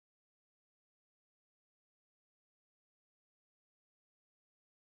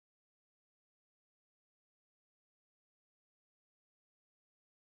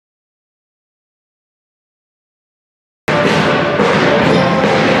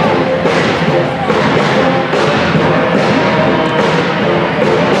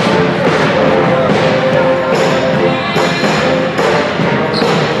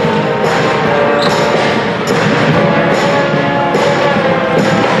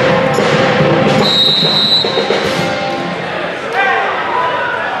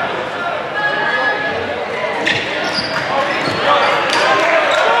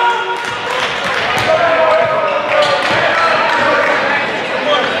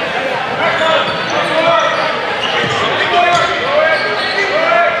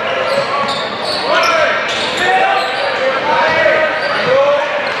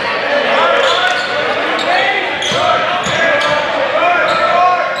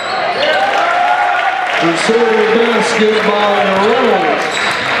Receiving basket by Reynolds.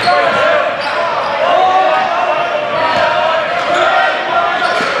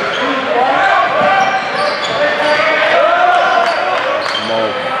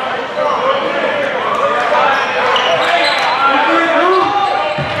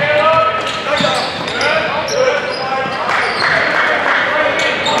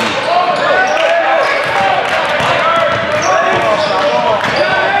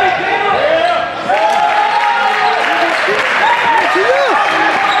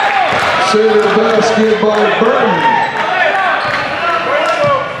 Receiving basket by Burton.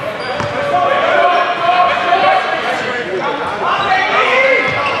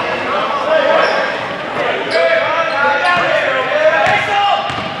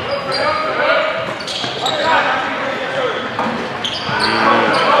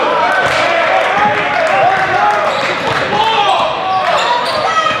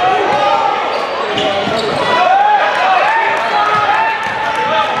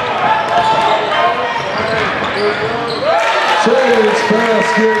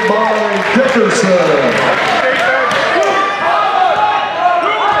 Basket by Dickerson.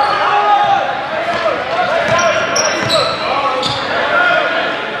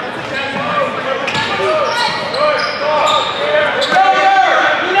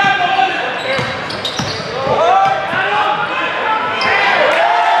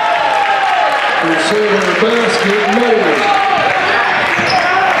 Receiver basket made.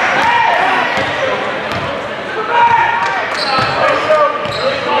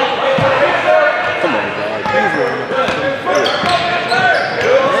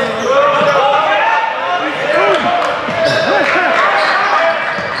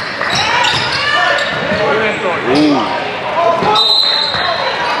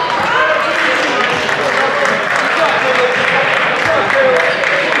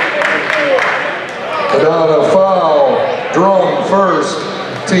 Madonna foul, drone first,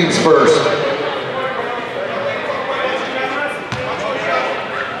 teams first.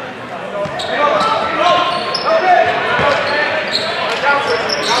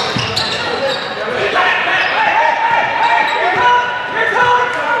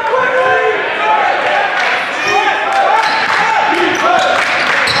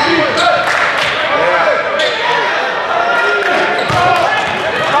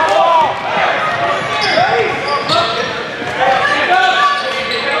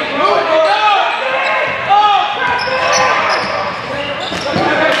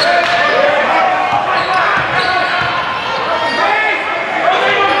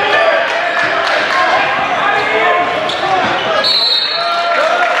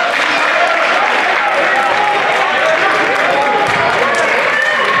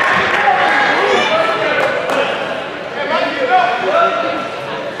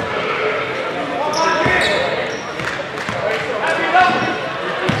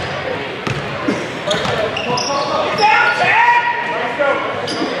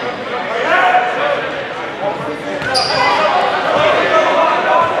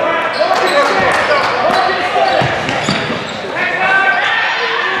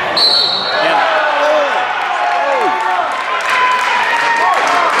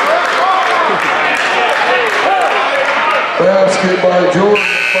 Basket by Jordan,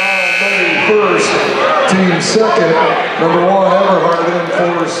 foul made first, team second, number 1 Everhart in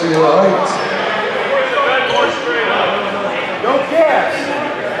for Siena Heights. Don't guess.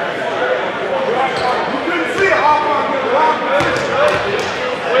 You couldn't see it off on the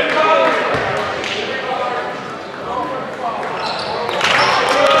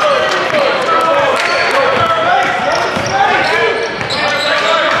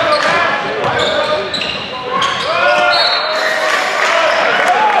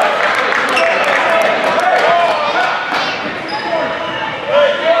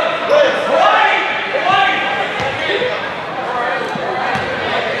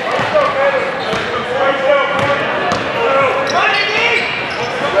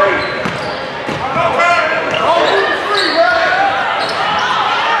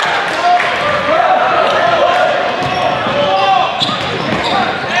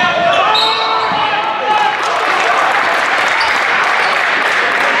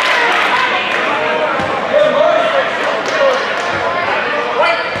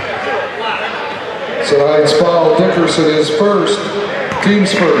Siena Heights foul, Dickerson is first,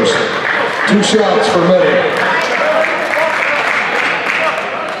 teams first. 2 shots for Meddy.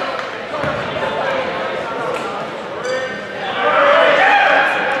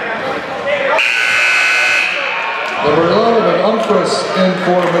 Number 11, Umphris in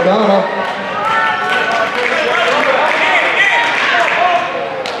for Madonna.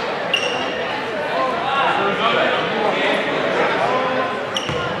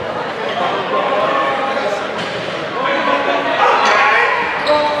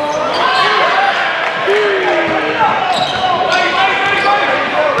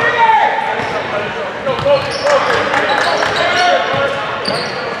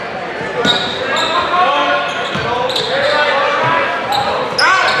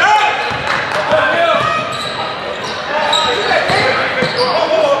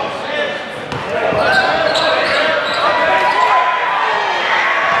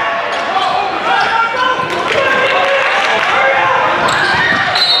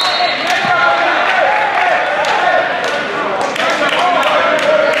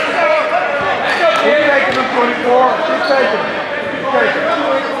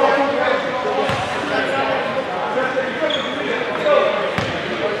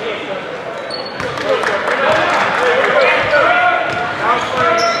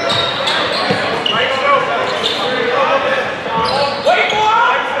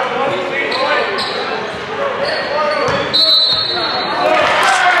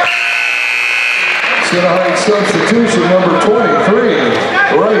 Siena Heights substitution number 23,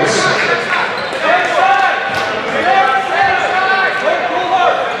 Rice.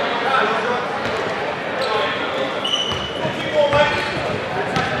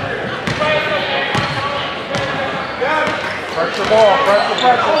 Pressure ball,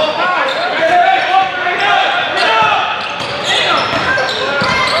 pressure.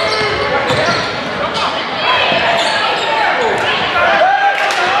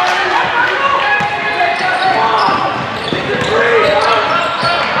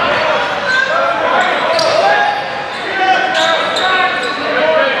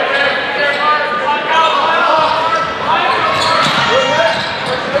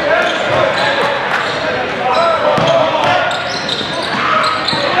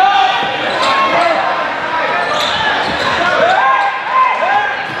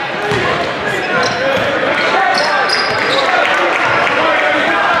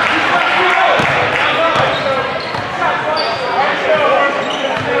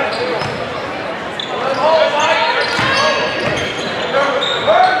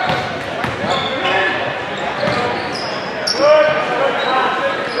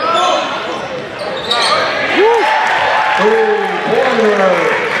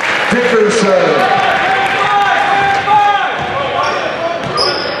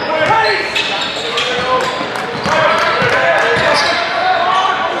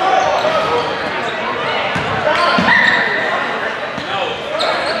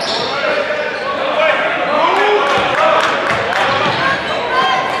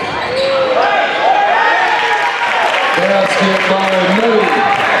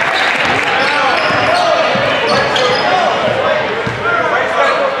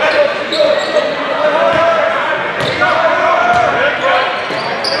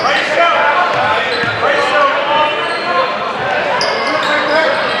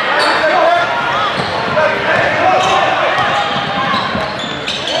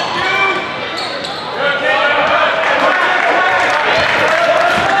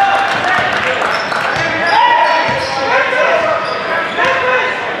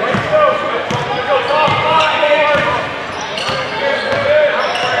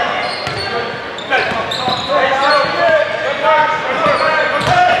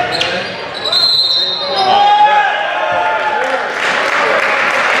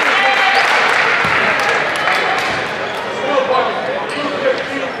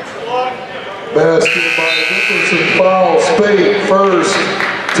 Basket by Dickerson, foul, Spade first,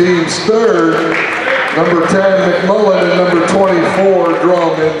 team's third. Number 10, McMullen, and number 24,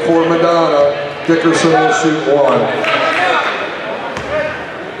 Drum in for Madonna. Dickerson will shoot one.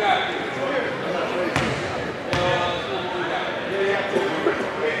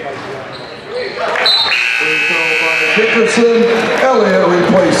 Free throw by Dickerson, Elliott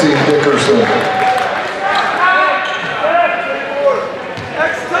replacing Dickerson.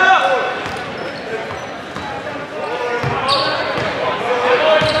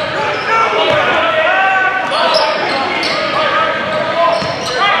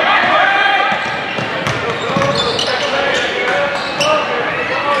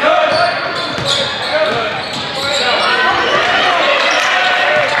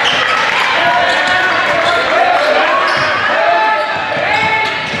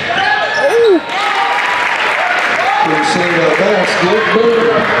 Basket, boom.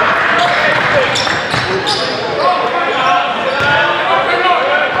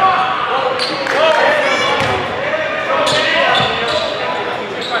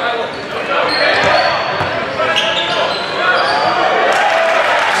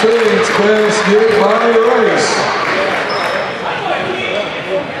 Saints basket by Rice.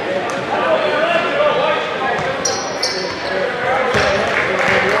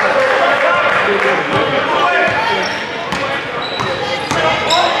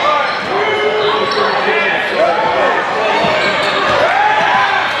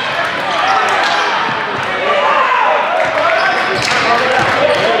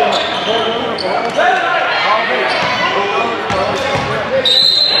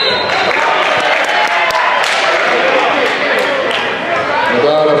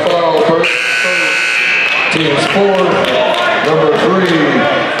 Teams 4, number 3,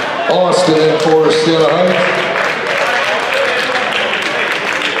 Austin in for Siena Heights.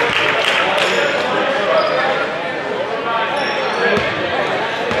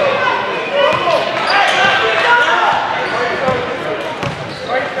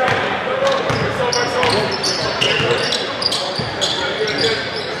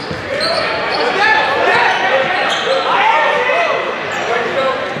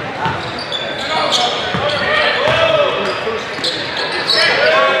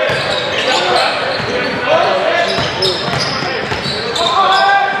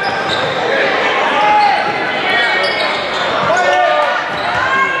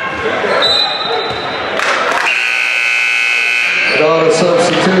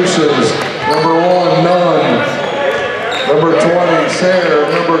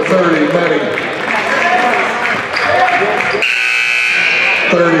 30, Meddy.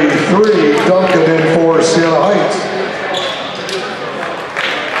 33, Duncan in for Siena Heights.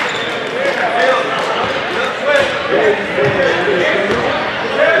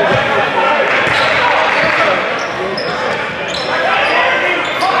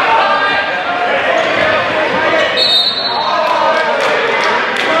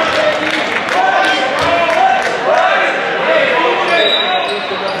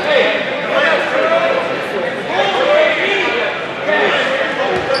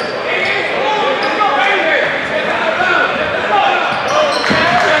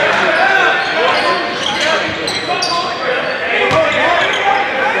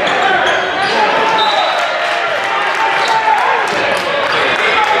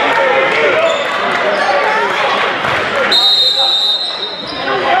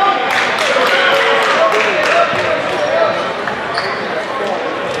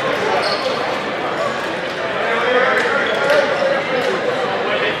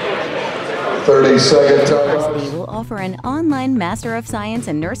 University will offer an online Master of Science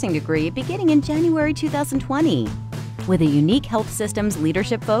in Nursing degree beginning in January 2020. With a unique health systems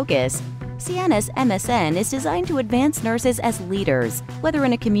leadership focus, Siena's MSN is designed to advance nurses as leaders, whether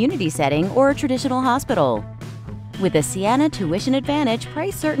in a community setting or a traditional hospital. With the Siena Tuition Advantage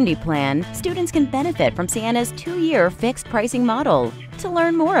Price Certainty Plan, students can benefit from Siena's 2-year fixed pricing model. To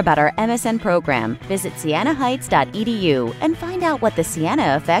learn more about our MSN program, visit sienaheights.edu and find out what the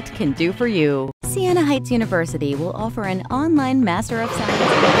Siena effect can do for you. Siena Heights University will offer an online Master of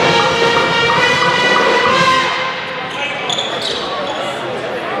Science.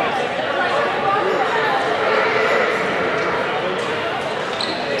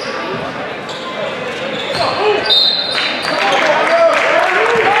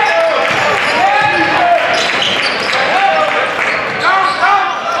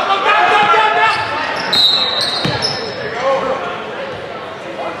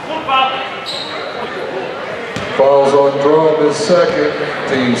 Fouls on drum is second,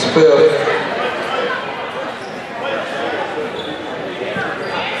 team's fifth.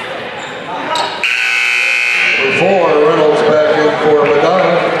 Number 4, Reynolds back in for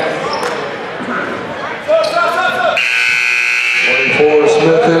Madonna. 24,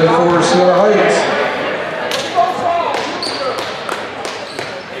 Smith in for Siena Heights.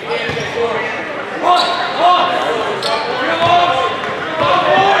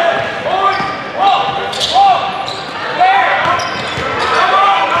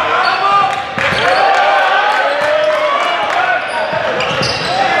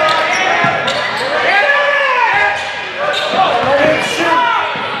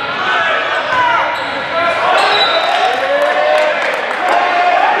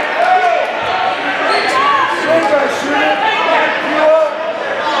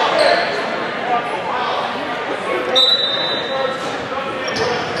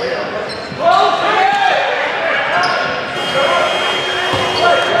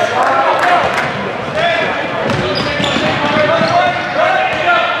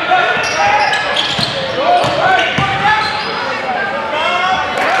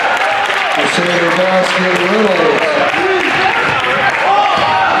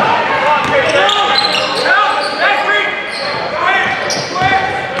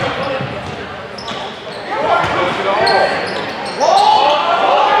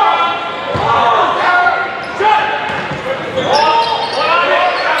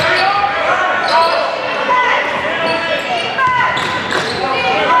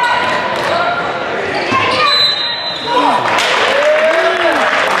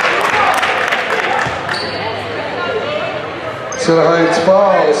 Siena Heights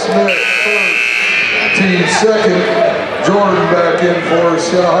foul, Smith first, team second, Jordan back in for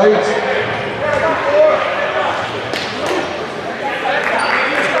Siena Heights.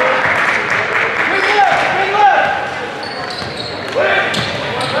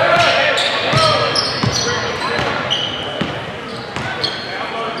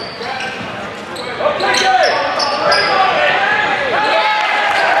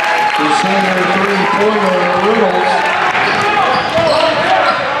 The center three-pointer, Reynolds.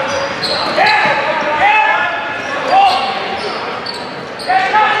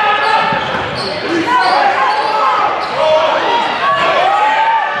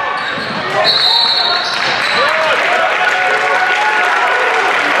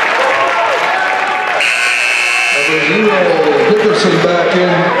 Back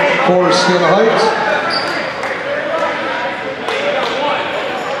in for Siena Heights.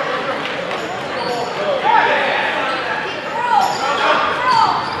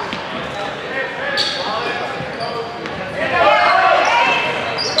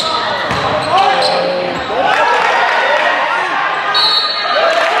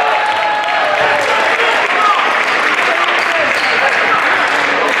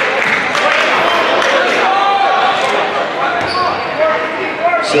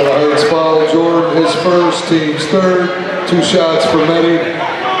 Siena Heights foul, Jordan his first, team's third. 2 shots for Meddy.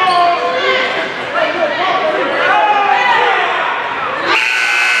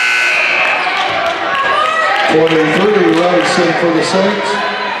 Robinson for the Saints.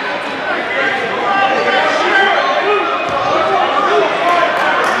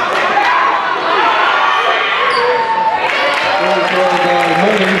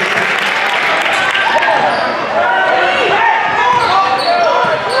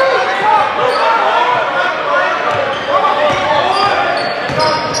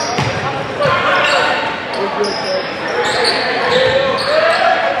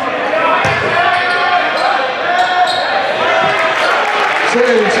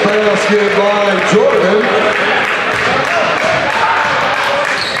 Saints basket by Jordan.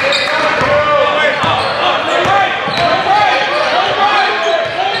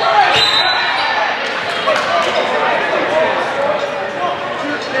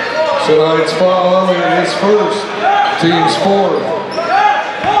 Siena Heights foul in his first, team's fourth.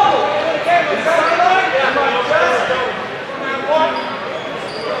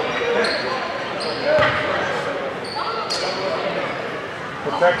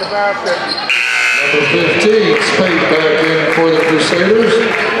 Protect the basket. Number 15, Spade back in for the Crusaders.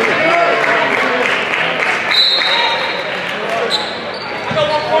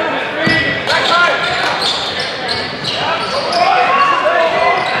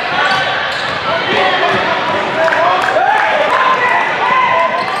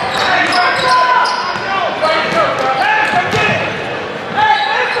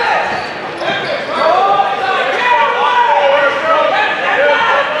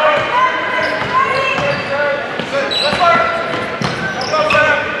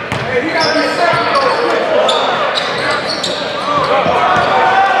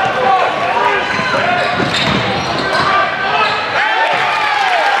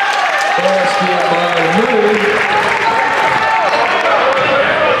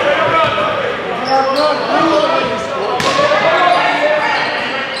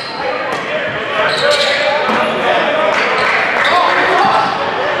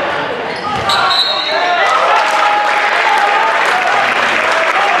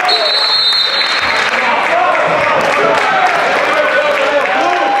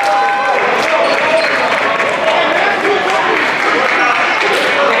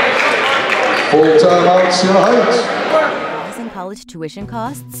 Full timeout, Siena Heights. Rising college tuition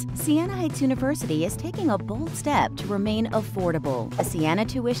costs? Siena Heights University is taking a bold step to remain affordable. A Siena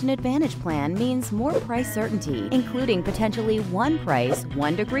Tuition Advantage plan means more price certainty, including potentially one price,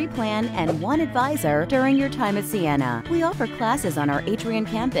 one degree plan, and one advisor during your time at Siena. We offer classes on our Adrian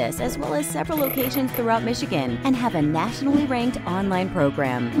campus as well as several locations throughout Michigan and have a nationally ranked online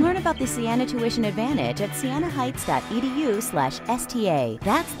program. Learn about the Siena Tuition Advantage at sienaheights.edu/STA.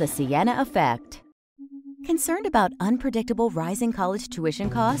 That's the Siena Effect. Concerned about unpredictable rising college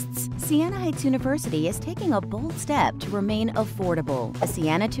tuition costs? Siena Heights University is taking a bold step to remain affordable. A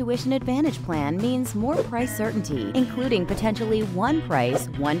Siena Tuition Advantage plan means more price certainty, including potentially one price,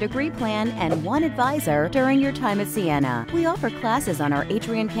 one degree plan, and one advisor during your time at Siena. We offer classes on our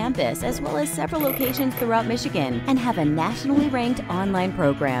Adrian campus as well as several locations throughout Michigan and have a nationally ranked online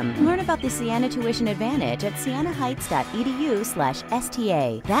program. Learn about the Siena Tuition Advantage at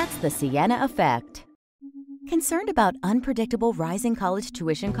sienaheights.edu/STA. That's the Siena Effect. Concerned about unpredictable rising college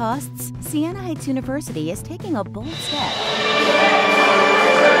tuition costs? Siena Heights University is taking a bold step.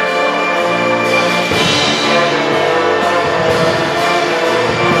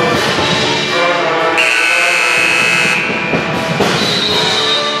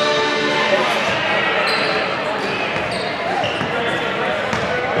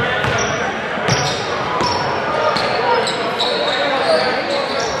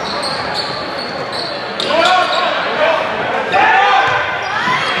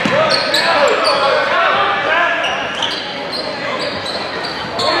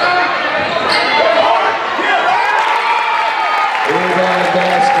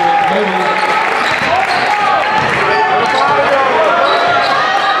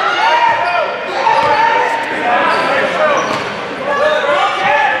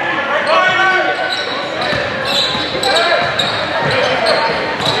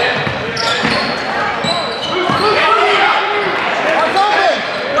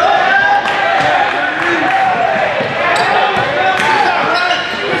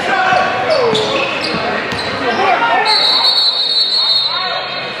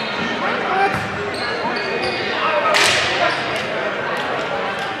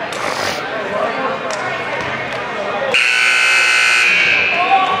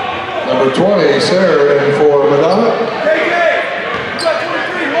 Number 20, Sarah in for Madonna.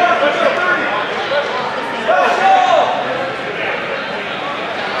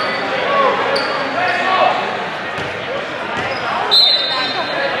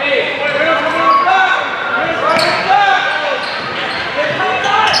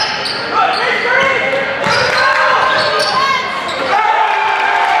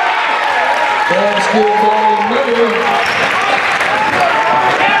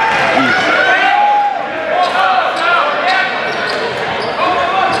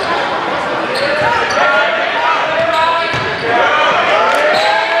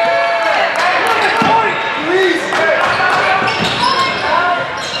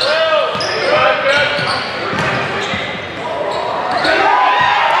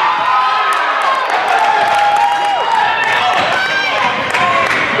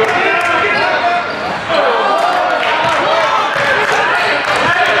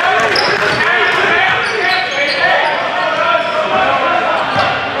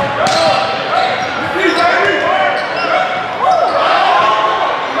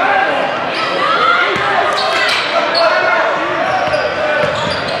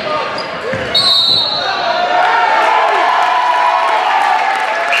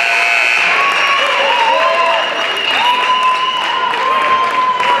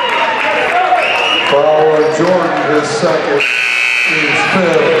 his second, team's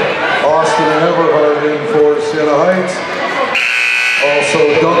fifth. Austin and Everhart in for Siena Heights. Also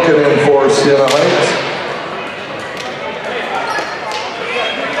Duncan in for Siena Heights.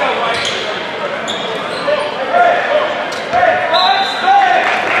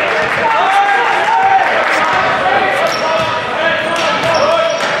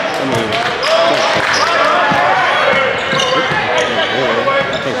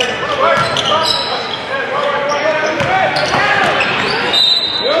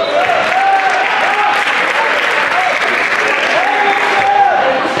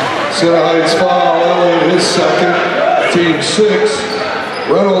 Siena Heights foul, Elliott his second, team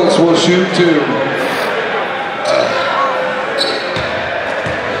 6. Reynolds will shoot 2.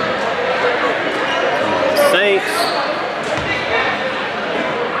 Thanks.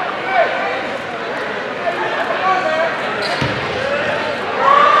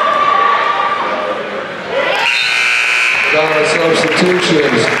 Down to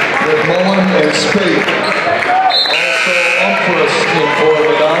substitutions, McMullen and Spate. Also Umphris in for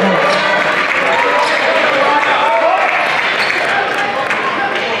Madonna.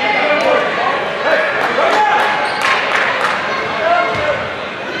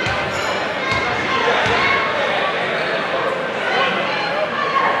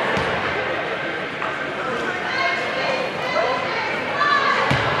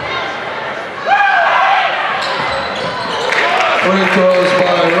 Free throws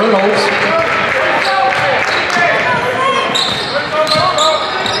by Reynolds.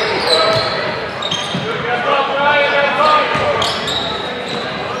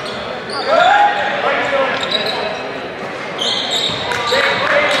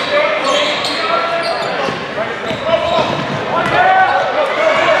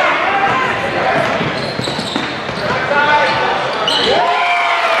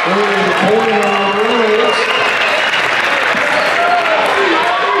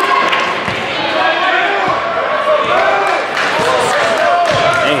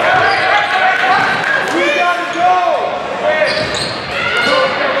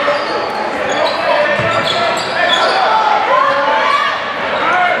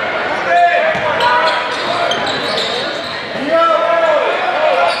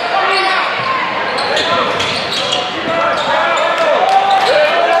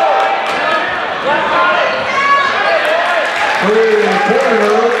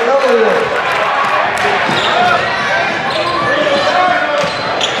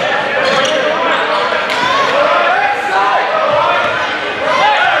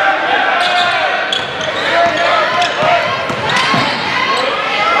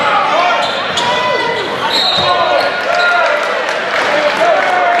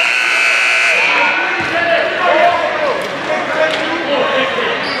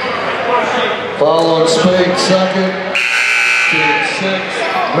 Following Spade second, team 6.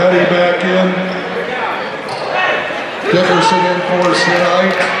 Meddy back in. Dickerson in for Siena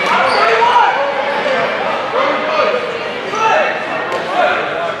Heights.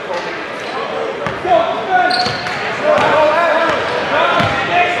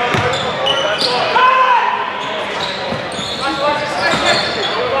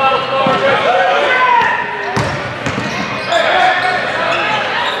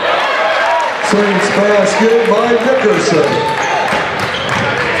 Saints basket by Dickerson.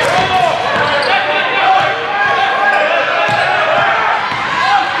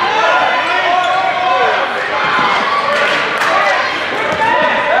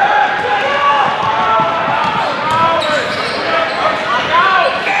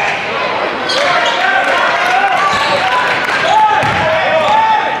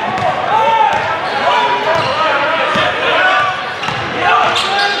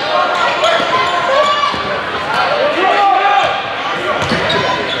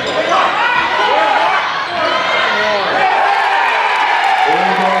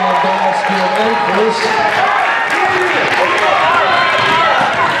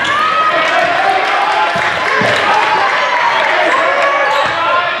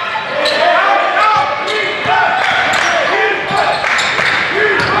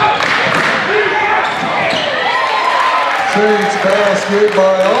 Saints basket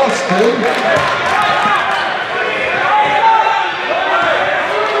by Austin.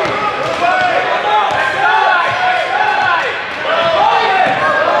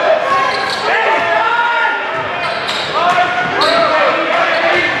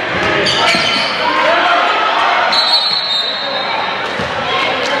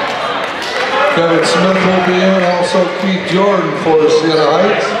 Kevin Smith will be in, also Keith Jordan for Siena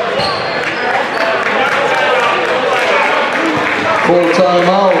Heights. Full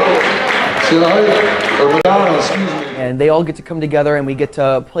timeout. Siena Heights, or Madonna, excuse me. And they all get to come together and we get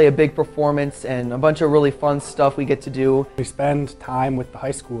to play a big performance and a bunch of really fun stuff we get to do. We spend time with the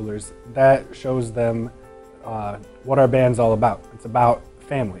high schoolers. That shows them what our band's all about. It's about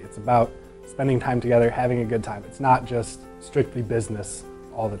family. It's about spending time together, having a good time. It's not just strictly business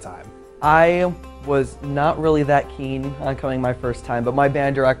all the time. I was not really that keen on coming my first time, but my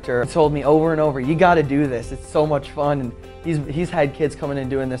band director told me over and over, you got to do this. It's so much fun. And he's had kids coming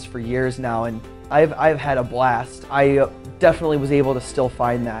and doing this for years now, and I've had a blast. I definitely was able to still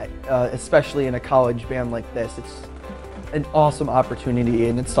find that, especially in a college band like this. It's an awesome opportunity,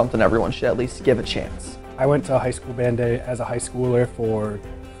 and it's something everyone should at least give a chance. I went to high school band day as a high schooler for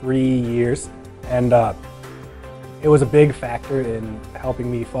 3 years, and it was a big factor in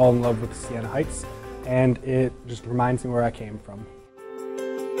helping me fall in love with Siena Heights, and it just reminds me where I came from.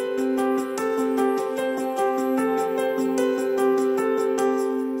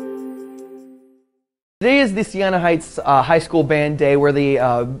 Today is the Siena Heights High School Band Day, where they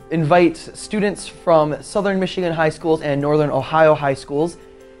invite students from Southern Michigan high schools and Northern Ohio high schools,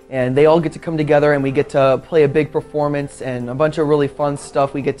 and they all get to come together and we get to play a big performance and a bunch of really fun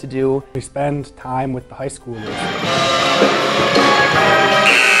stuff we get to do. We spend time with the high schoolers.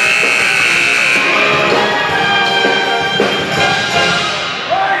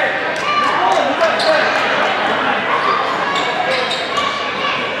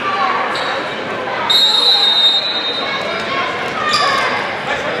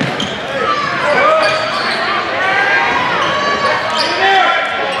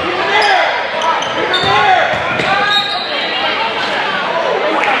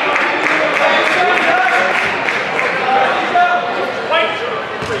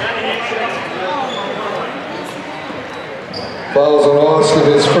 Fouls on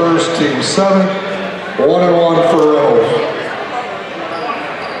Austin, his first, team 7, 1-1 for Reynolds.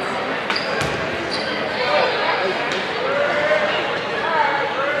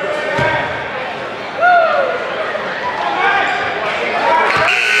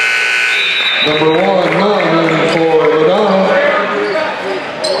 Number 1, none in for Madonna.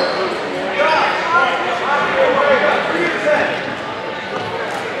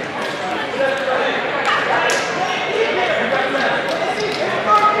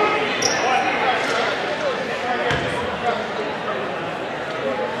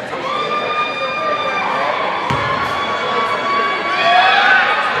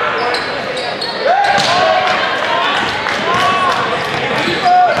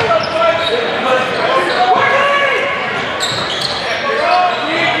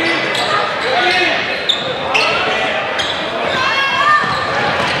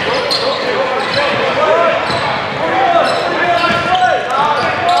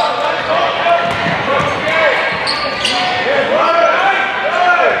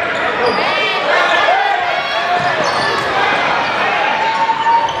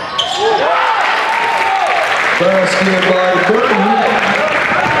 Basket by Burton.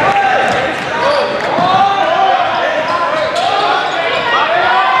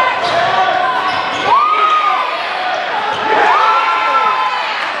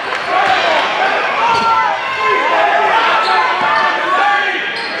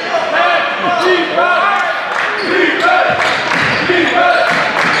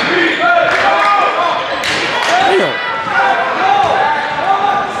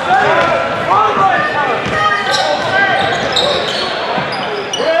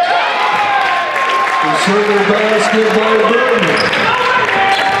 Conservative basket by Burton.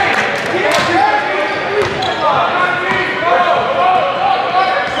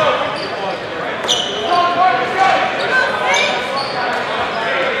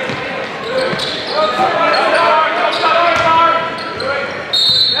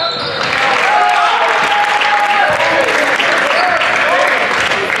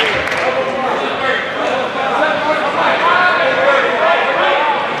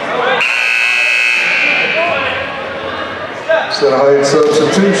 Siena Heights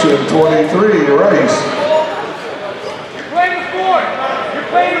substitution, 23, Rice. You're playing the four. You're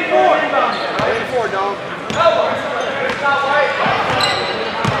playing the four. Playing the four, Dom.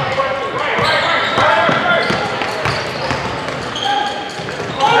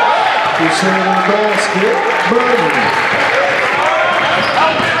 Conservative basket, Burton.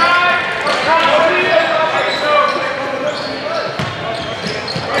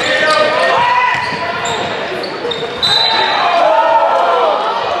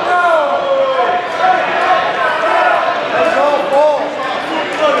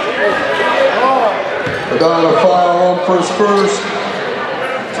 Madonna foul on for his first,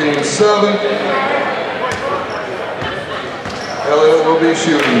 team 7. Elliott will be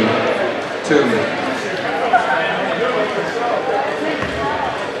shooting, Free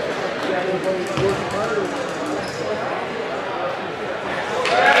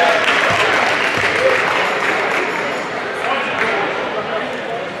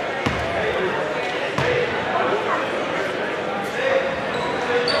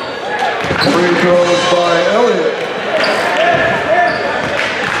throws by Elliott.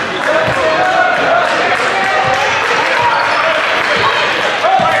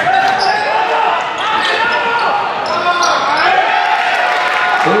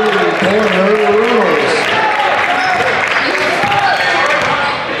 Three-pointer rules.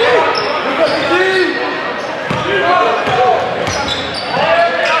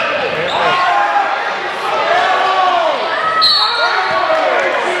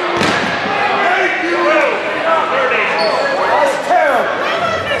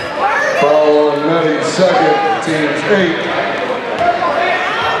 Second, team's 8.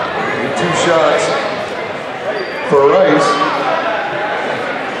 2 shots for Rice.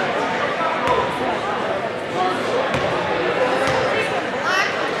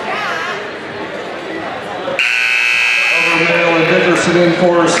 Overmail and Dickerson in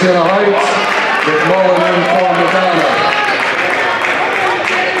for Siena Heights. McMullen in for Madonna.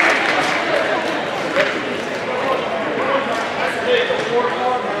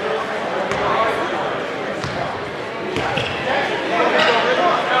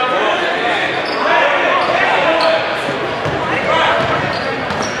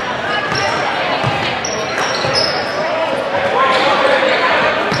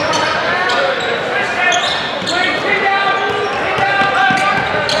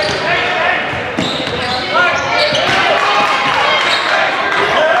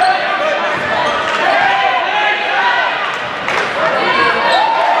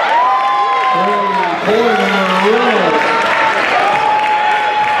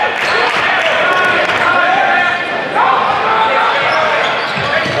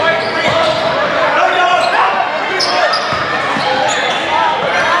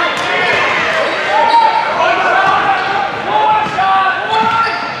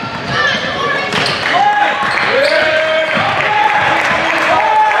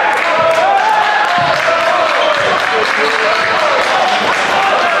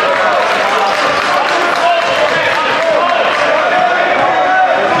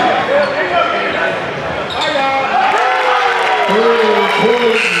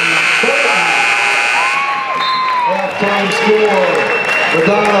 Halftime score,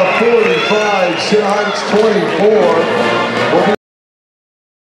 Madonna 45, Siena Heights 24.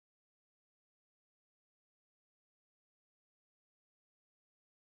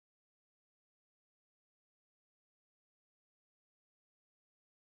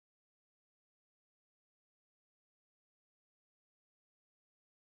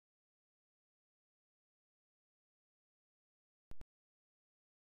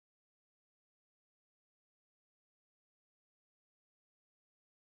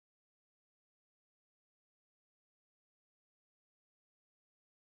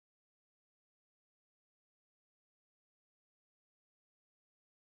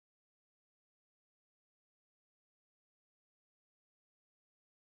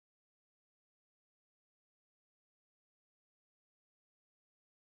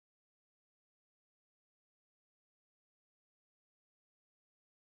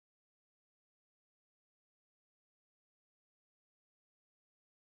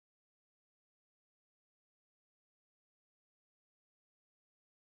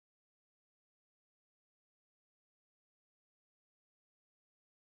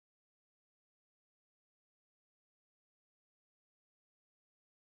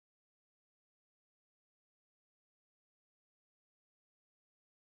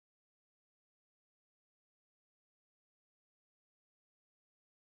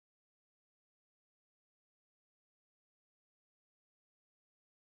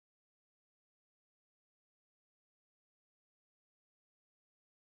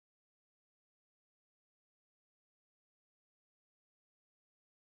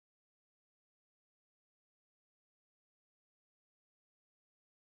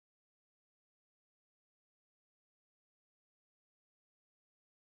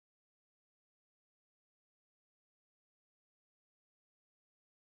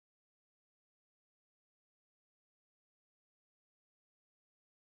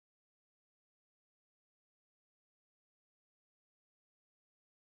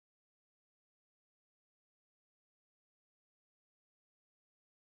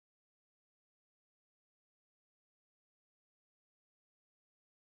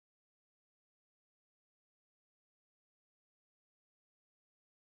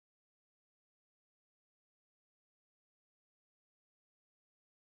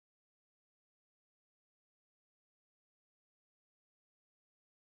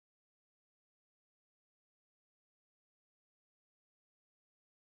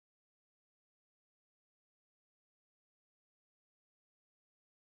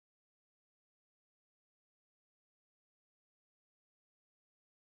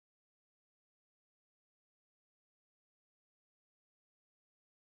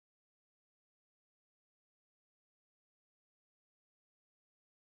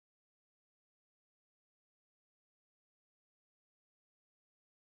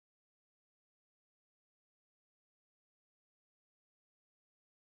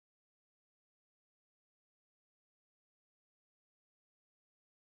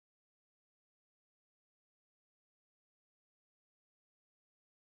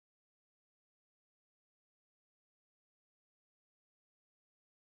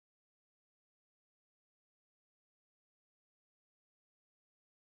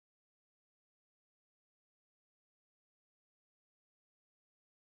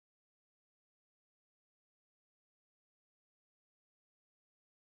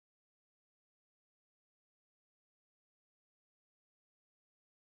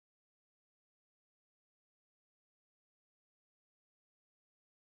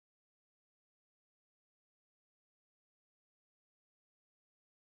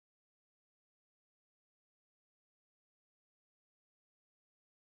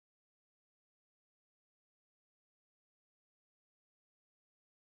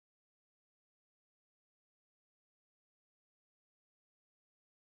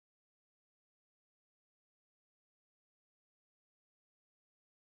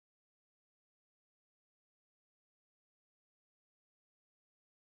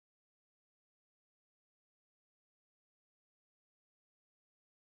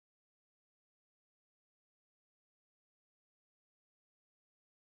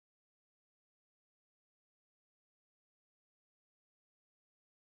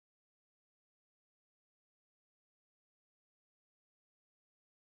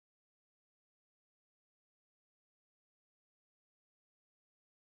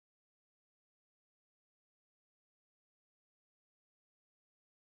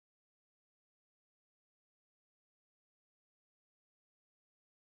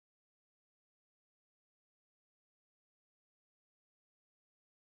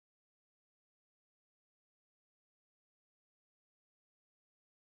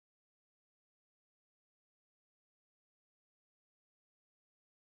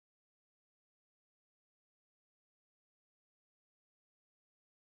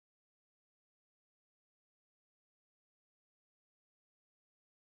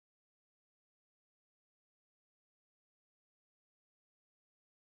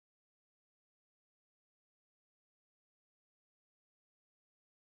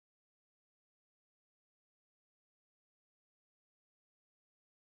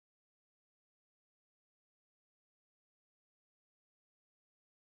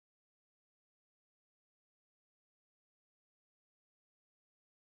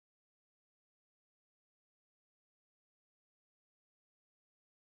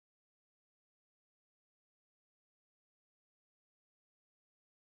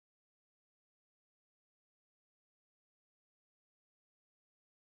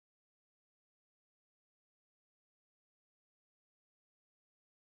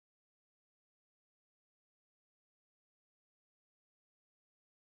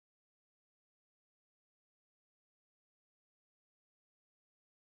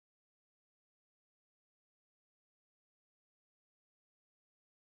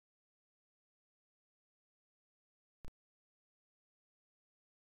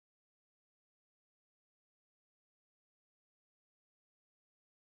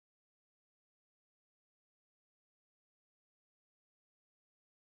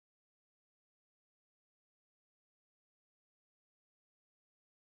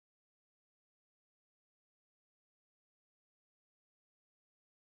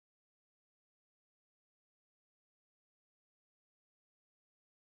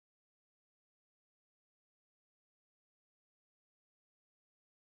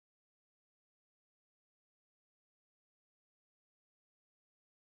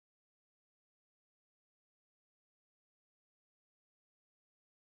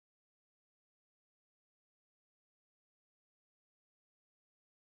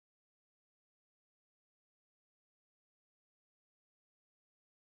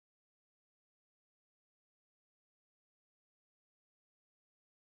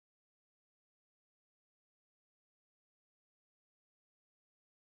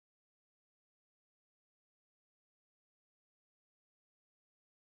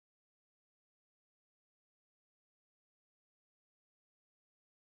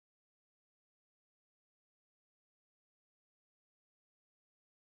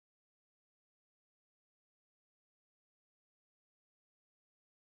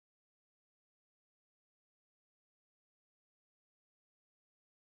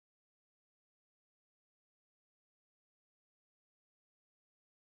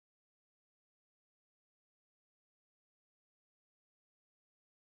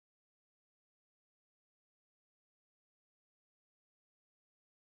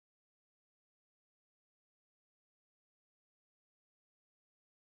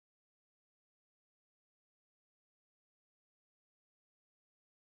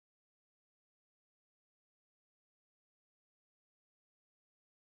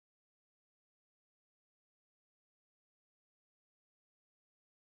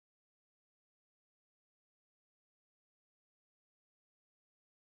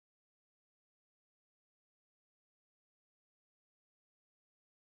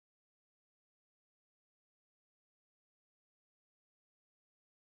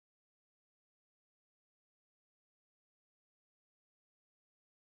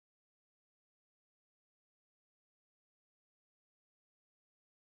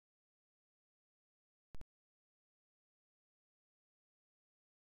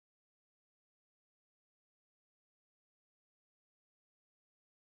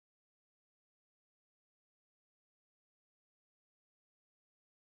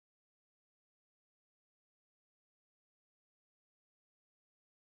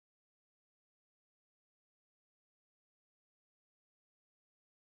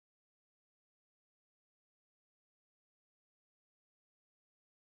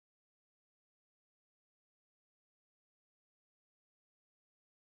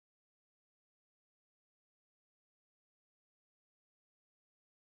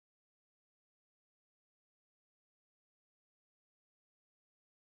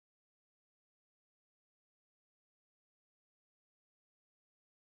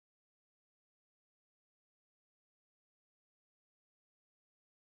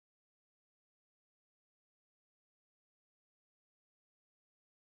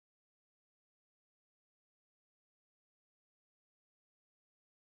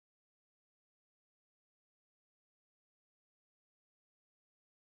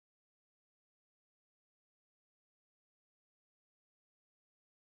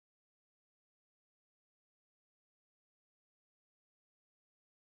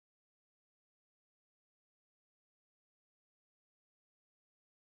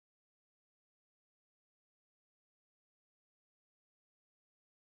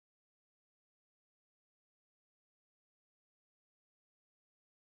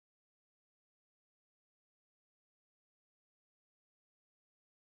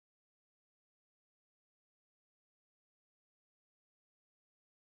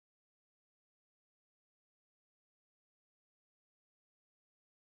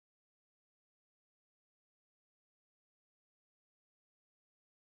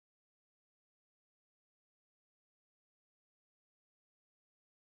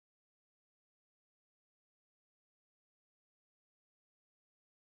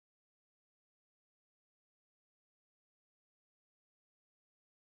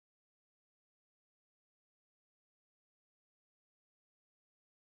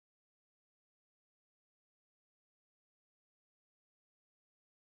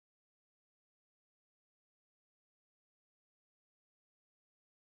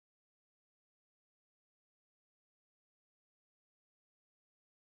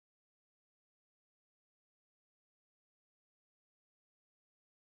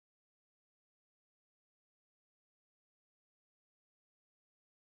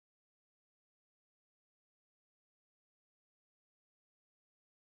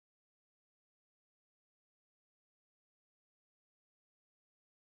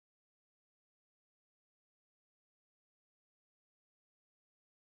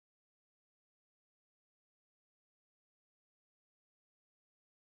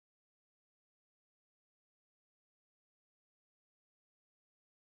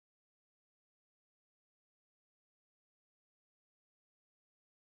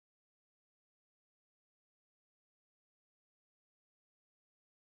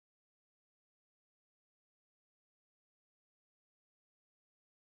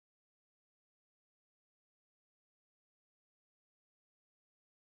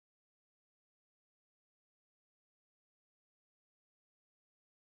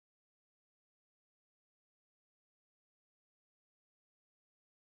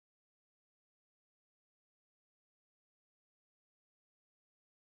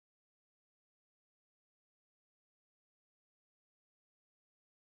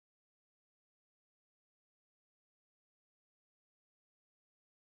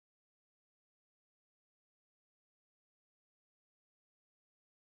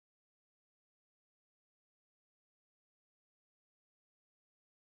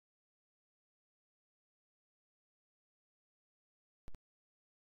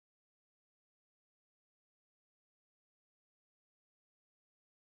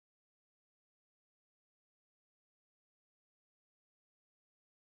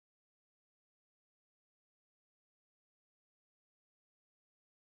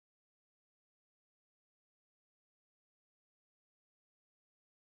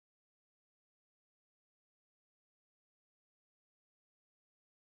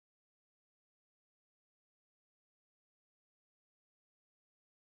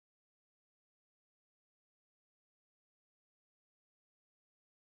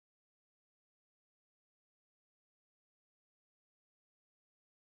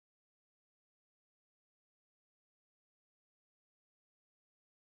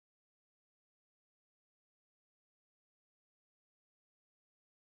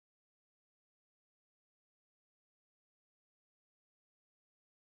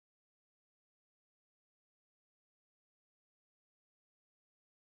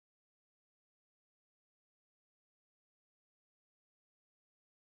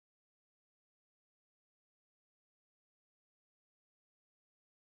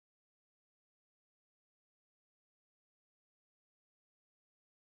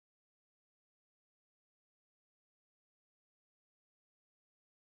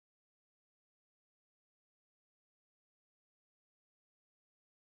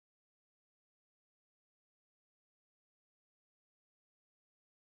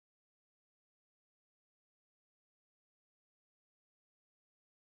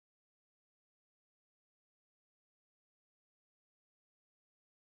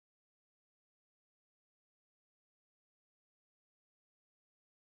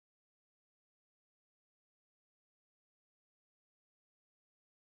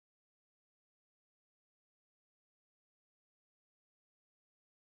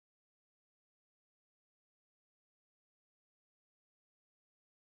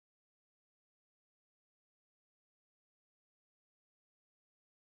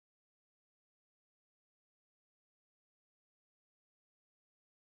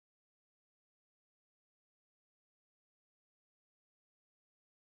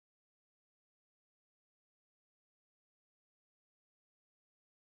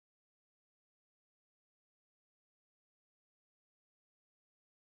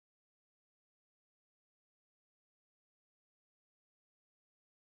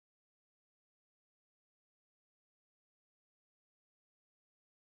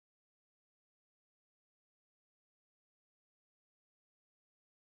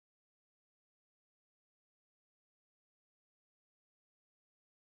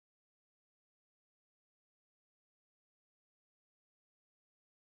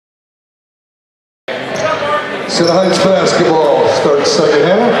 Siena Heights basketball starts second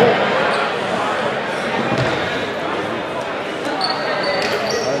half.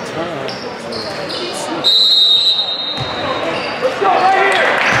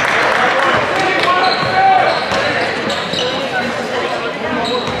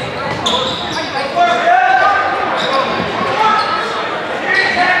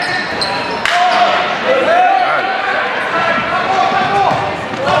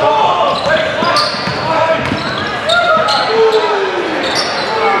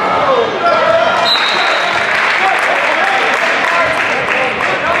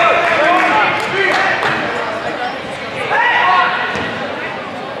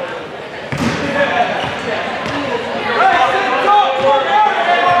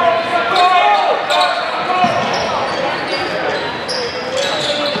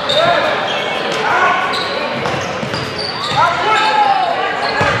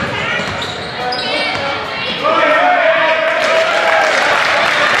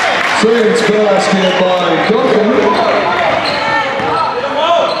 Saints basket by Duncan.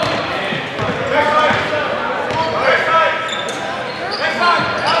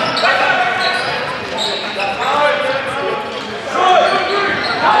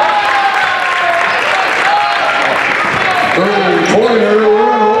 Three-pointer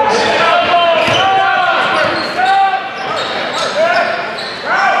Reynolds.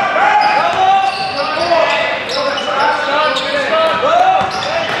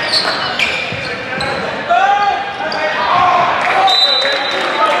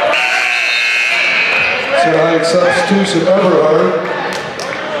 Siena Heights substitution Everhard.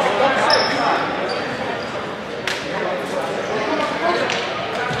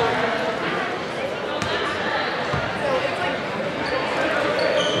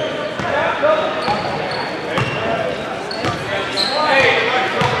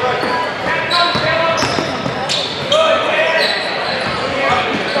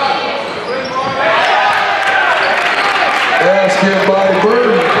 Basket by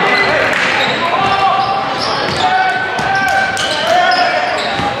Burton.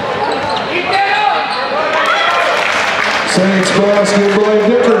 Saints basket by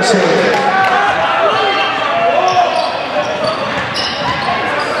Dickerson.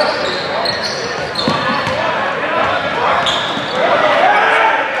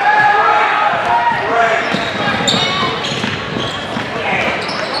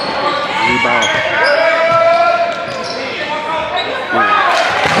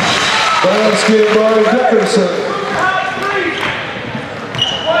 Basket by Dickerson.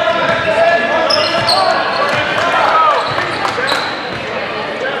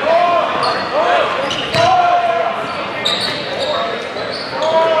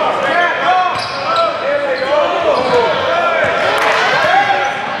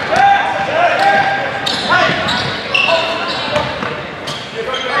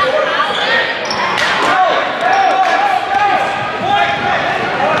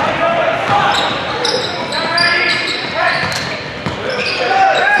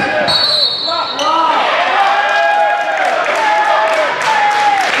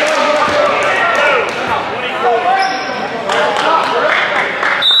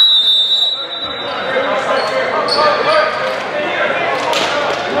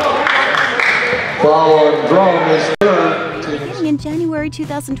 Foul on drum is third. Beginning in January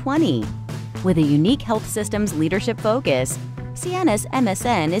 2020. With a unique health systems leadership focus, Siena's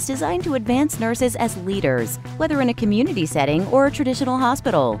MSN is designed to advance nurses as leaders, whether in a community setting or a traditional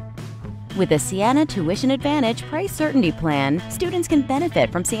hospital. With the Siena Tuition Advantage Price Certainty Plan, students can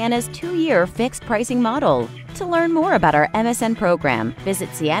benefit from Siena's 2-year fixed pricing model. To learn more about our MSN program, visit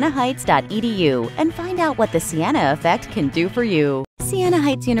sienaheights.edu and find out what the Siena Effect can do for you. Siena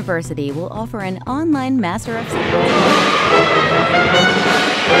Heights University will offer an online Master of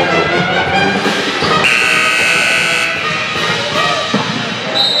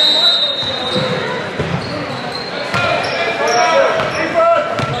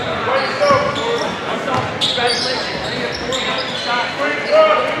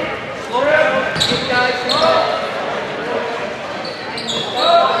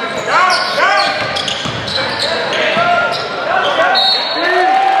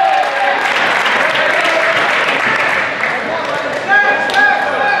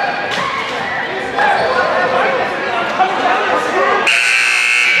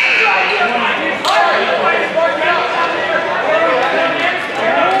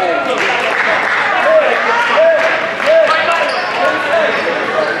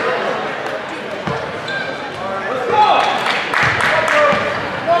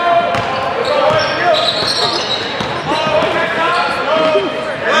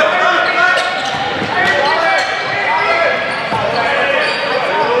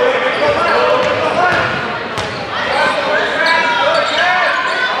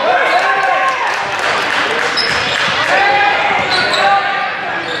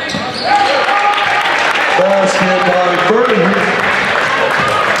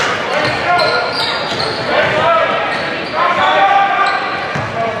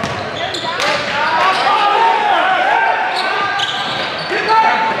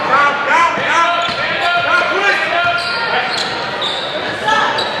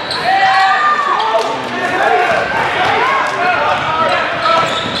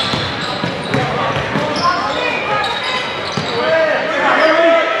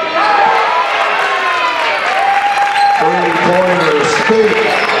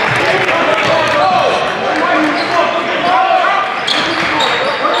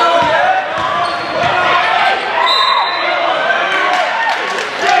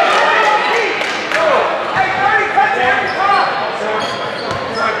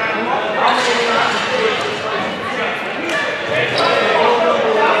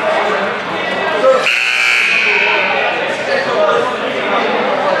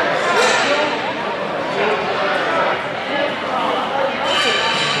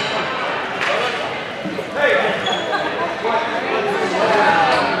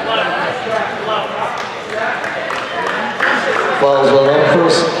Fouls on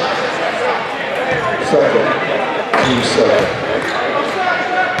Humphreys. Second. Team second.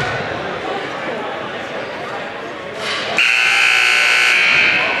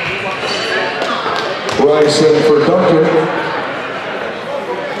 Rice in for Duncan.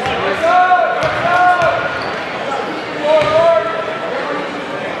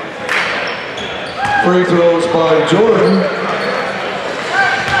 Free throws by Jordan.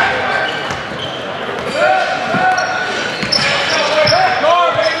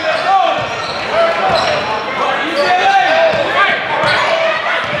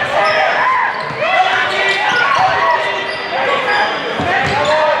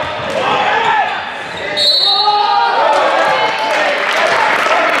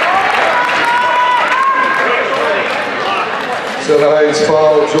 Siena Heights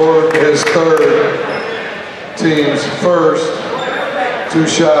foul Jordan, his third, team's first, 2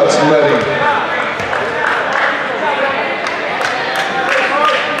 shots, Meddy.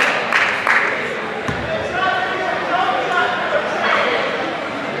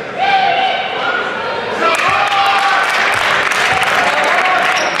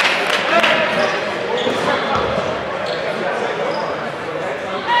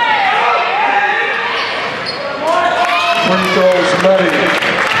 Free throws, Meddy.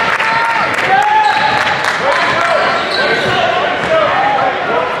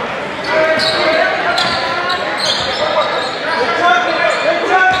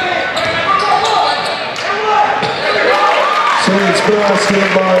 Saints basket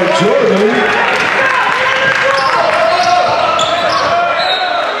by Jordan.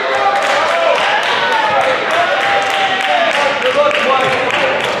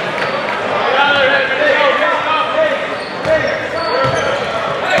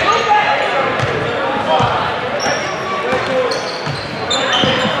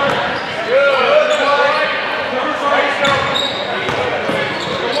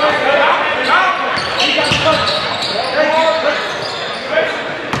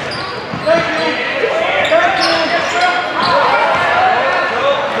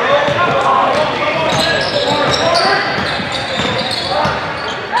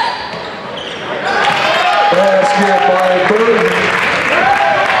 Basket by Burton.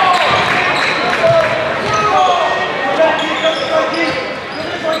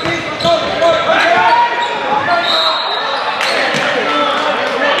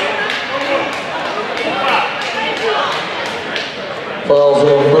 Fouls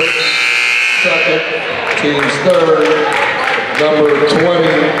on Burton. Second, team's third. Number 20,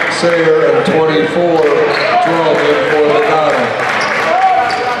 Sayer, and 24, Drum in for Madonna.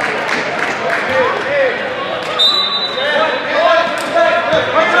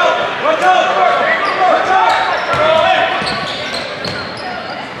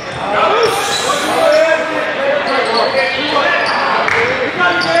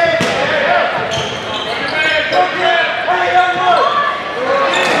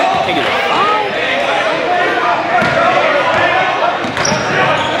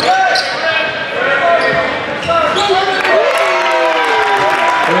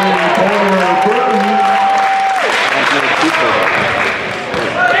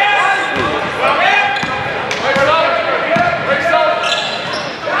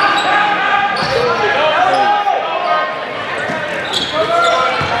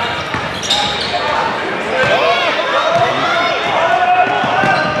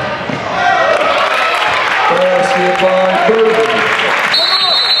 By Burton.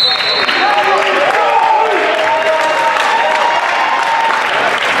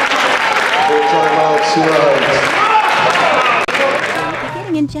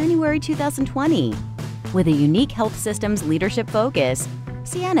 Beginning in January 2020. With a unique health systems leadership focus,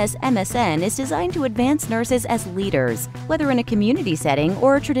 Siena's MSN is designed to advance nurses as leaders, whether in a community setting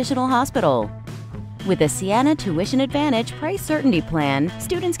or a traditional hospital. With the Siena Tuition Advantage Price Certainty Plan,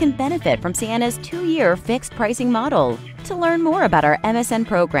 students can benefit from Siena's 2-year fixed pricing model. To learn more about our MSN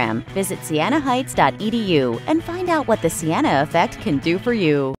program, visit sienaheights.edu and find out what the Siena Effect can do for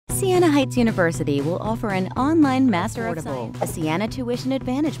you. Siena Heights University will offer an online Master of Science. The Siena Tuition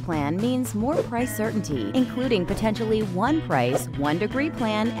Advantage Plan means more price certainty, including potentially 1 price, 1 degree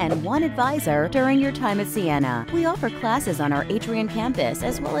plan, and 1 advisor during your time at Siena. We offer classes on our Adrian campus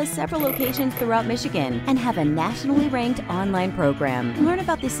as well as several locations throughout Michigan and have a nationally ranked online program. Learn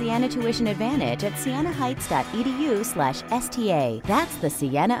about the Siena Tuition Advantage at sienaheights.edu/STA. That's the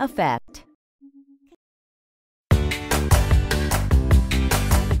Siena Effect.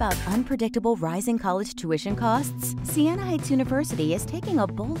 about unpredictable rising college tuition costs? Siena Heights University is taking a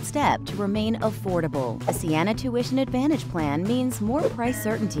bold step to remain affordable. A Siena Tuition Advantage plan means more price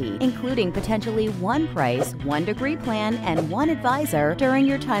certainty, including potentially one price, one degree plan, and one advisor during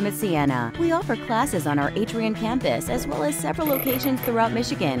your time at Siena. We offer classes on our Adrian campus as well as several locations throughout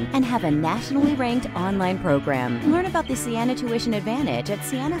Michigan and have a nationally ranked online program. Learn about the Siena Tuition Advantage at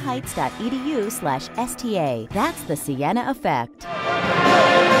sienaheights.edu/STA. That's the Siena Effect.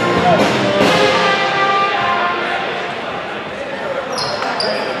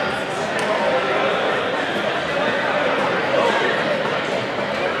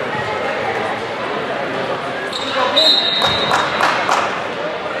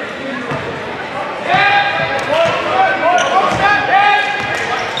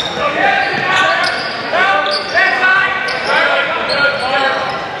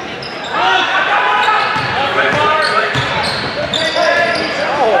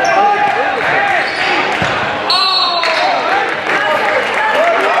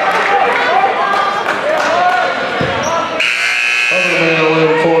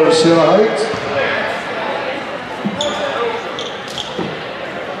 Siena Heights.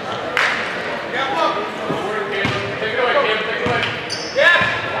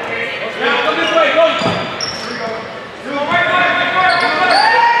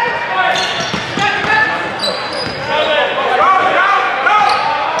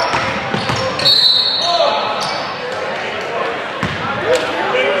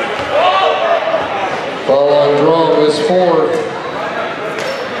 Foul on drum is fourth.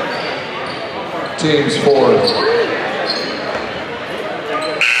 Teams fourth.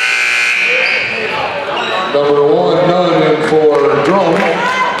 Number one, none in for drum.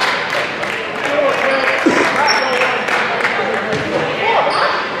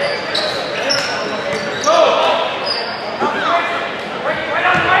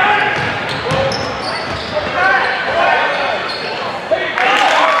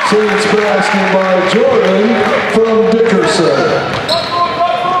 Teams basket by Jordan from Dickerson.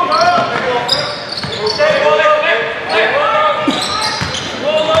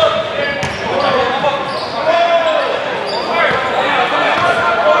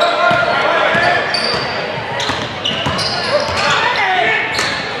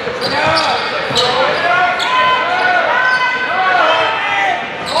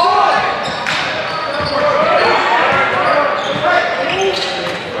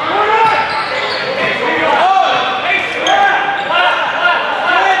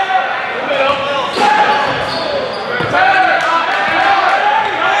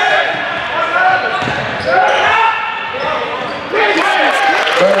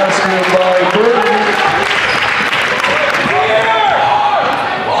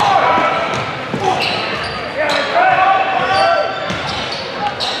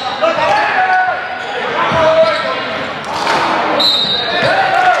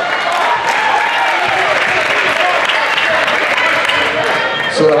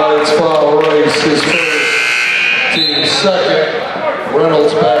 Siena Heights foul race is first, team second.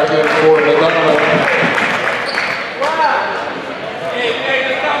 Reynolds back in for Madonna.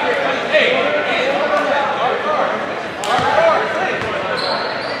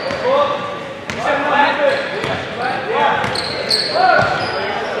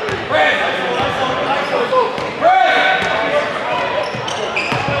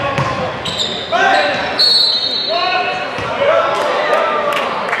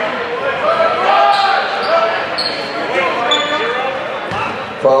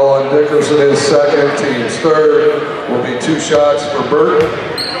 Foul on Dickerson is second, team's third. Will be 2 shots for Burton.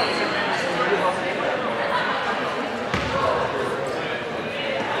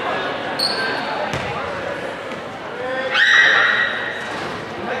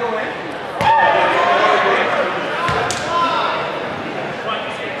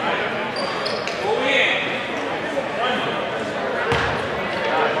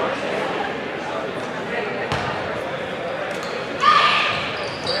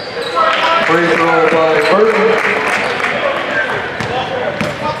 Free throw by Burton.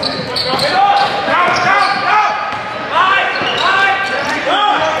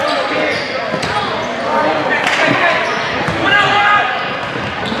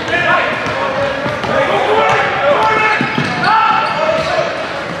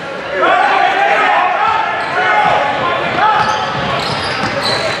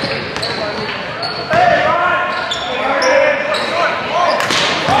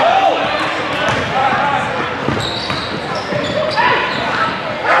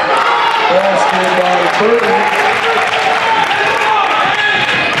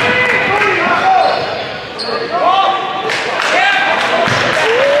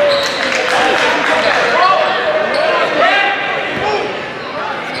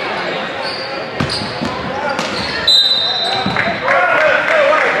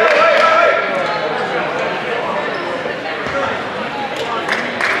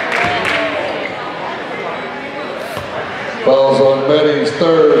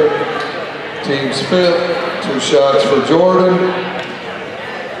 team's fifth, 2 shots for Jordan.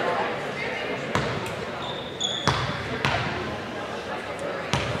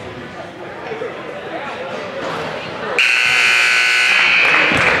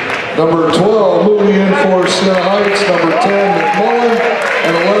 Number 12, Moody in for Siena Heights. Number 10, McMullen,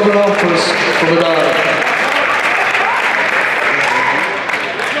 and 11 up for Madonna.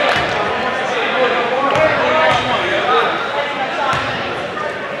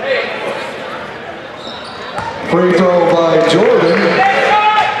 Free throw by Jordan.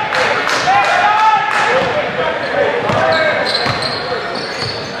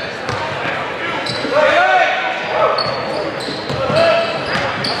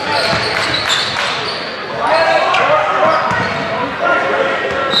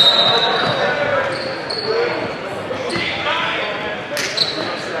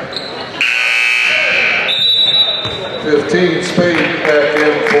 Spade back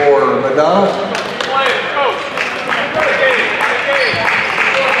in for Madonna.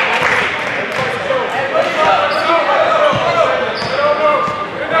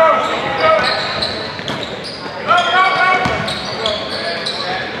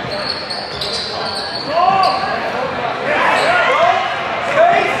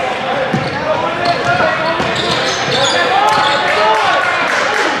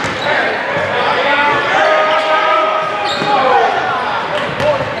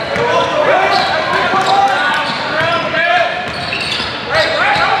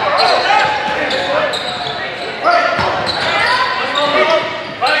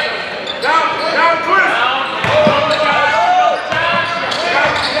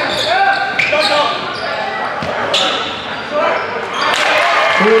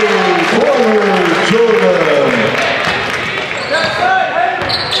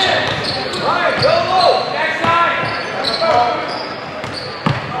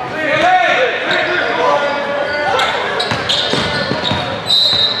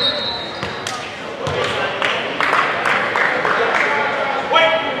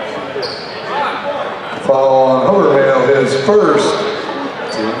 Foul on Overmail, his first,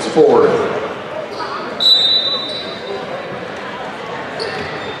 team's fourth.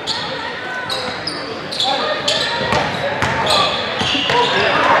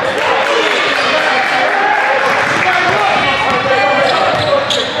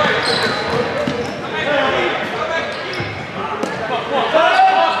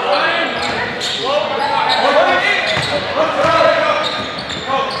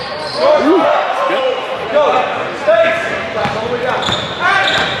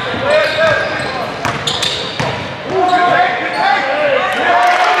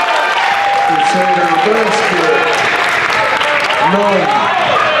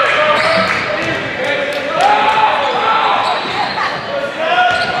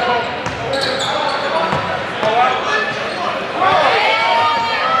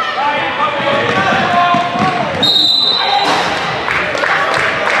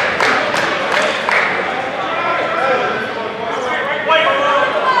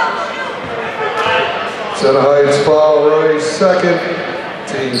 Siena Heights foul, Rice second,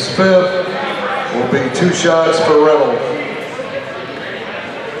 team's fifth, will be 2 shots for Reynolds.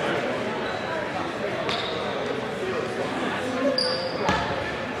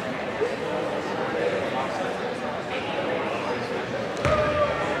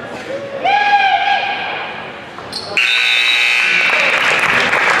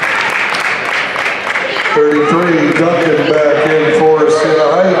 Duncan back in for Siena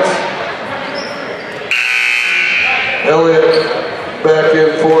Heights. Elliott back in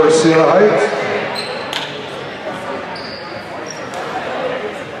for Siena Heights.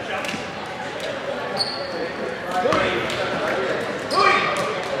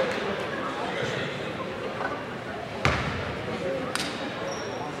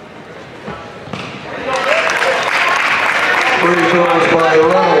 Free throws by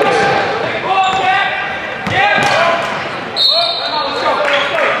Reynolds.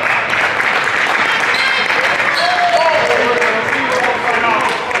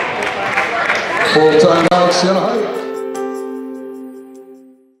 Full timeout, Siena Heights.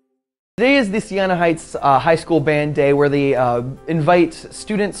 Today is the Siena Heights High School Band Day, where they invite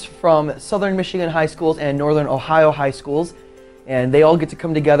students from Southern Michigan high schools and Northern Ohio high schools, and they all get to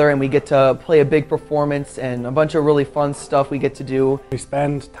come together and we get to play a big performance and a bunch of really fun stuff we get to do. We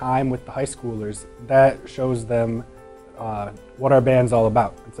spend time with the high schoolers. That shows them what our band's all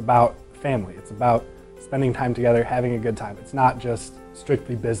about. It's about family. It's about spending time together, having a good time. It's not just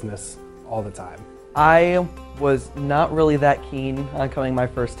strictly business all the time. I was not really that keen on coming my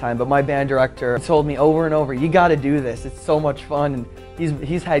first time, but my band director told me over and over, you got to do this, it's so much fun. And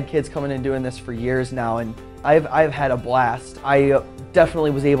he's had kids coming and doing this for years now, and I've had a blast. I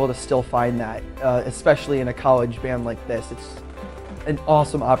definitely was able to still find that, especially in a college band like this. It's an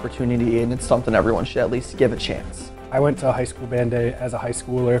awesome opportunity, and it's something everyone should at least give a chance. I went to high school band day as a high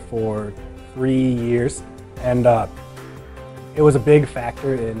schooler for 3 years, and it was a big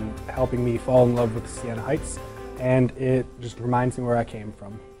factor in helping me fall in love with Siena Heights, and it just reminds me where I came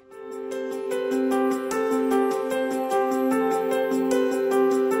from.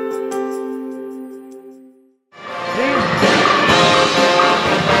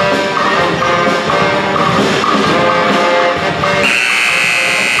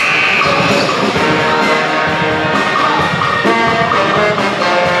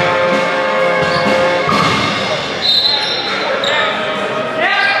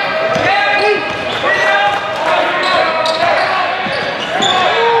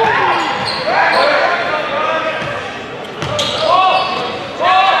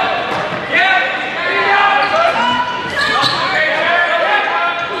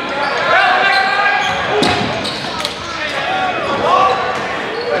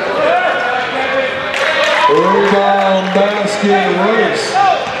 Rebound basket race.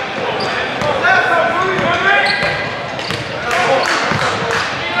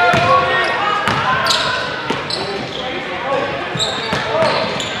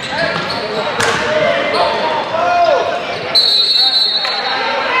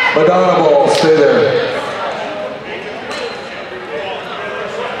 Madonna ball, stay there.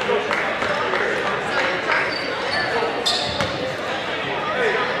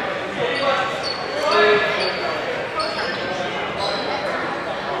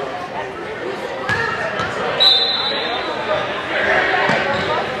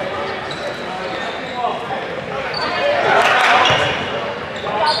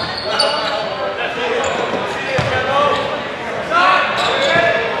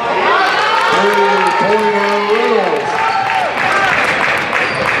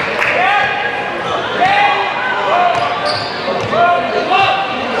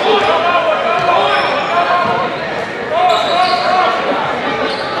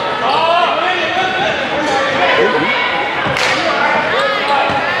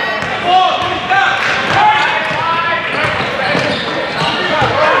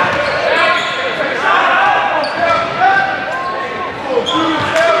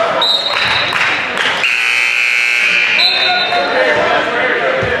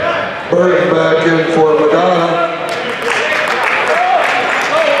 Burton back in for Madonna.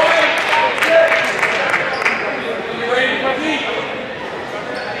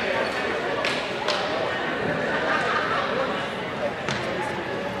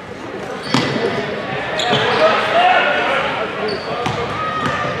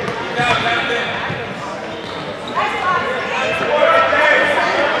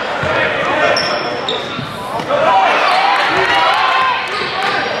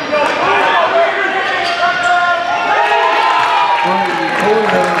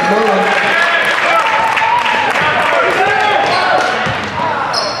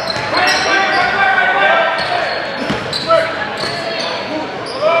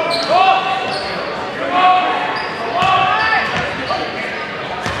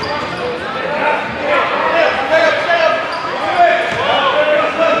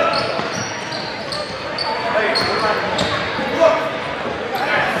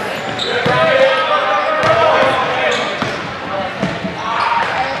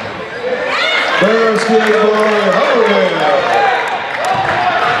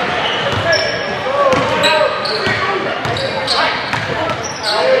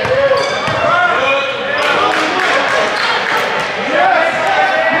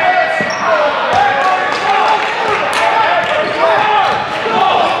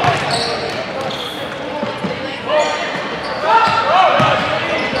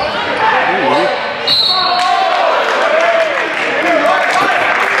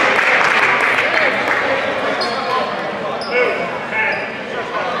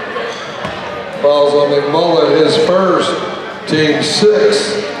 Fouls on McMullen, his first, team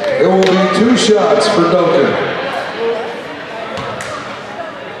 6. It will be 2 shots for Duncan.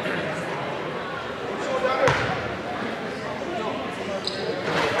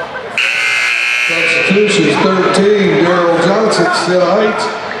 Substitutions, 13, Daryl Johnson, Siena Heights,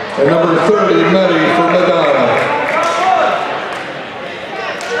 and number 30, Meddy for Madonna.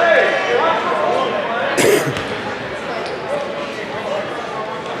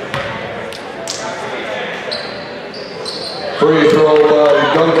 Free throw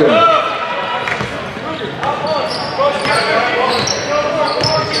by Duncan.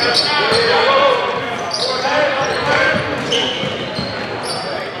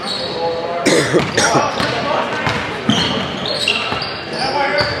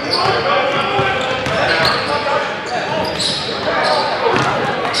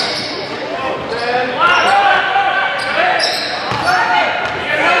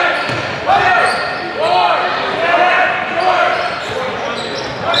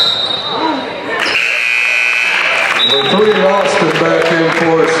 Austin back in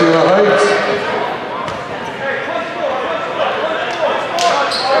for Siena Heights.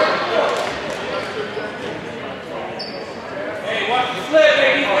 Hey, watch the slip,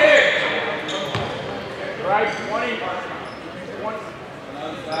 baby, here. Right, 20.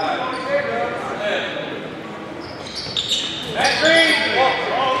 Back green.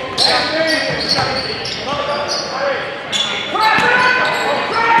 Back green.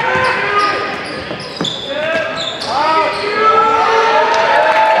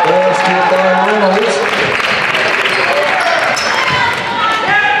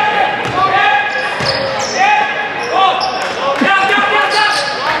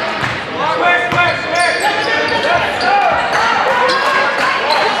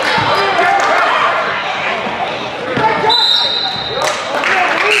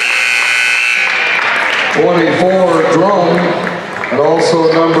 Drum, and also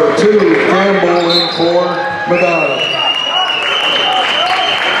number 2, Campbell in for Madonna.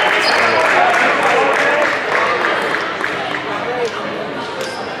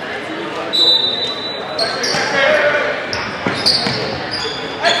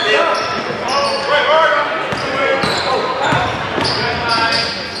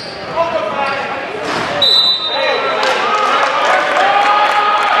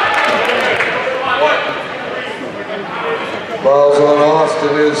 Fouls on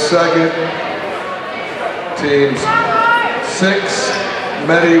Austin is second. Teams 6.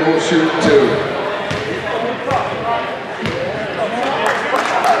 Medi will shoot 2.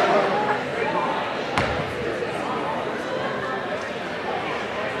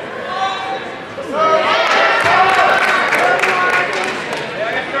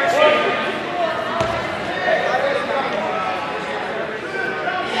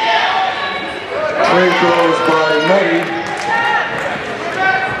 Free throws by Medi.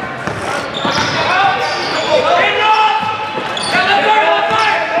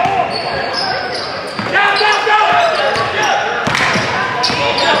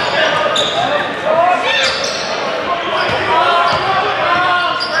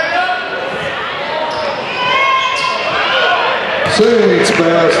 Saints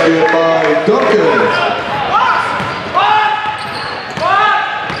basket by Duncan.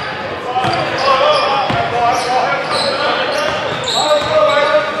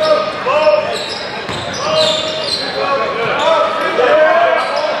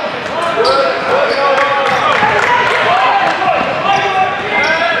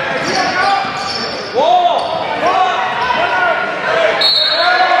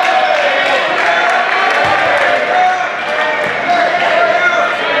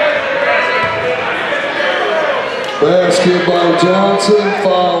 Basket by Johnson,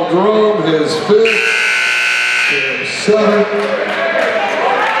 foul Drum, his 5th, and 7th.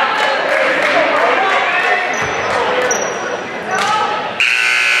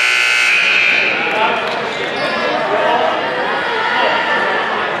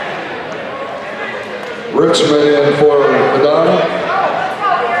 Richmond in for Madonna.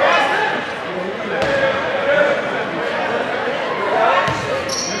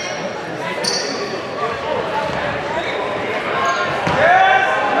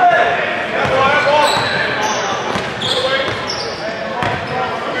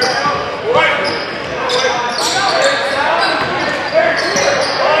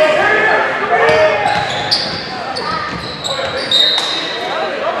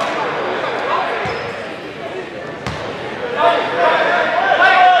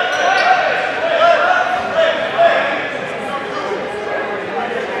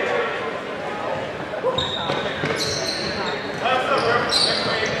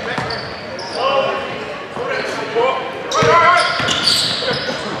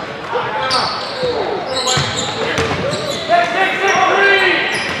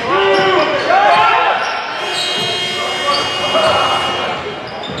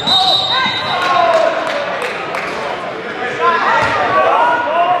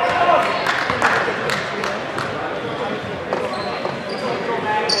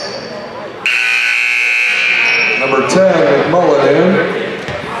 Number 10, McMullen in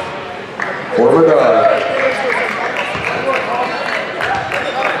for Madonna.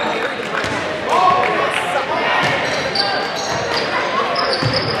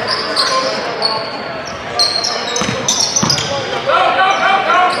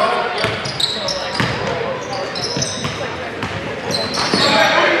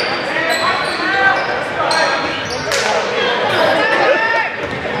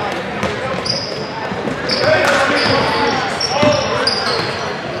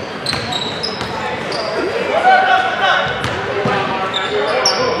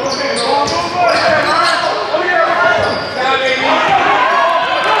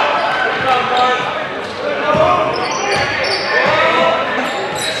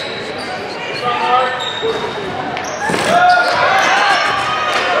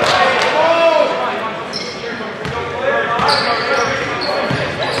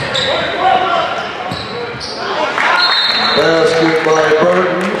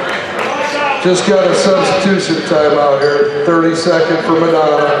 Just got a substitution timeout here. 30-second for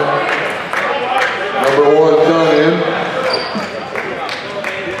Madonna. Number 1 done in.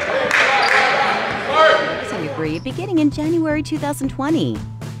 Degree beginning in January 2020.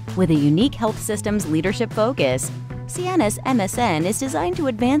 With a unique health systems leadership focus, Siena's MSN is designed to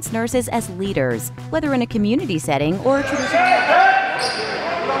advance nurses as leaders, whether in a community setting or a traditional.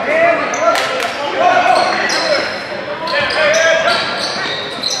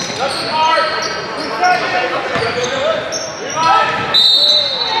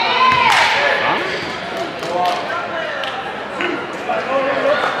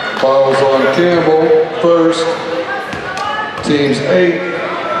 Fouls on Campbell first. Teams 8.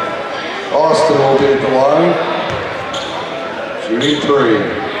 Austin will be at the line. Shooting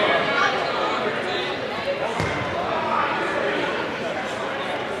 3.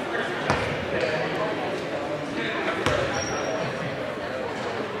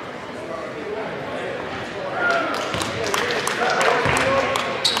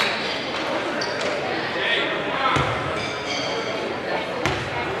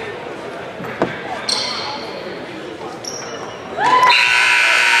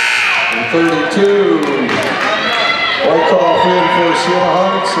 Wyckoff in for Siena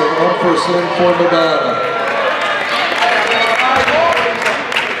Heights and Upperson for Madonna.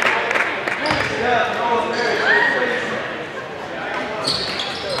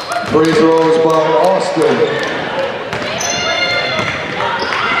 Free throws by Austin.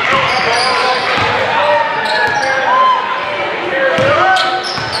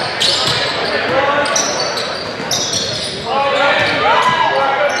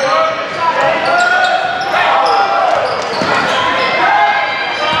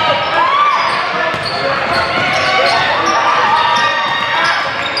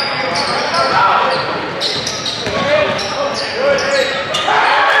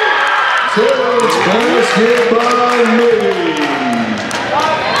 Basket by me.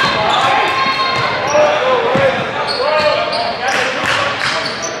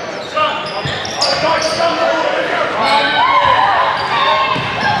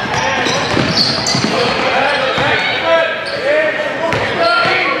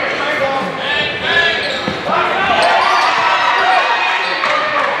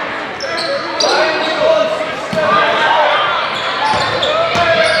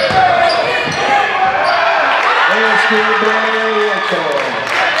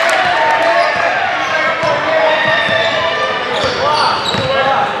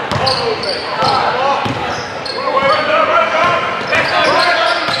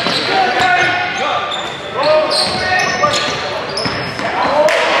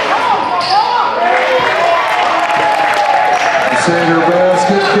 Center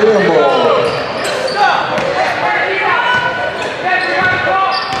basket, Campbell.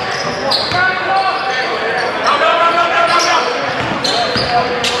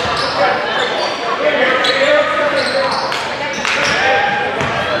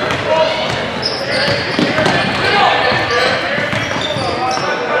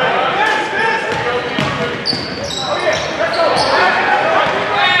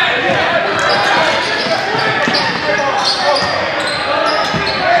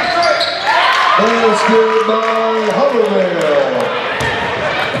 Basket by Hoverville.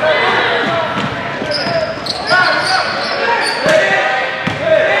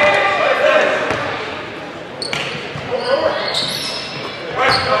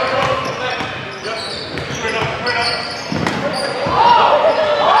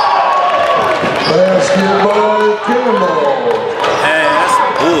 Basket by Campbell.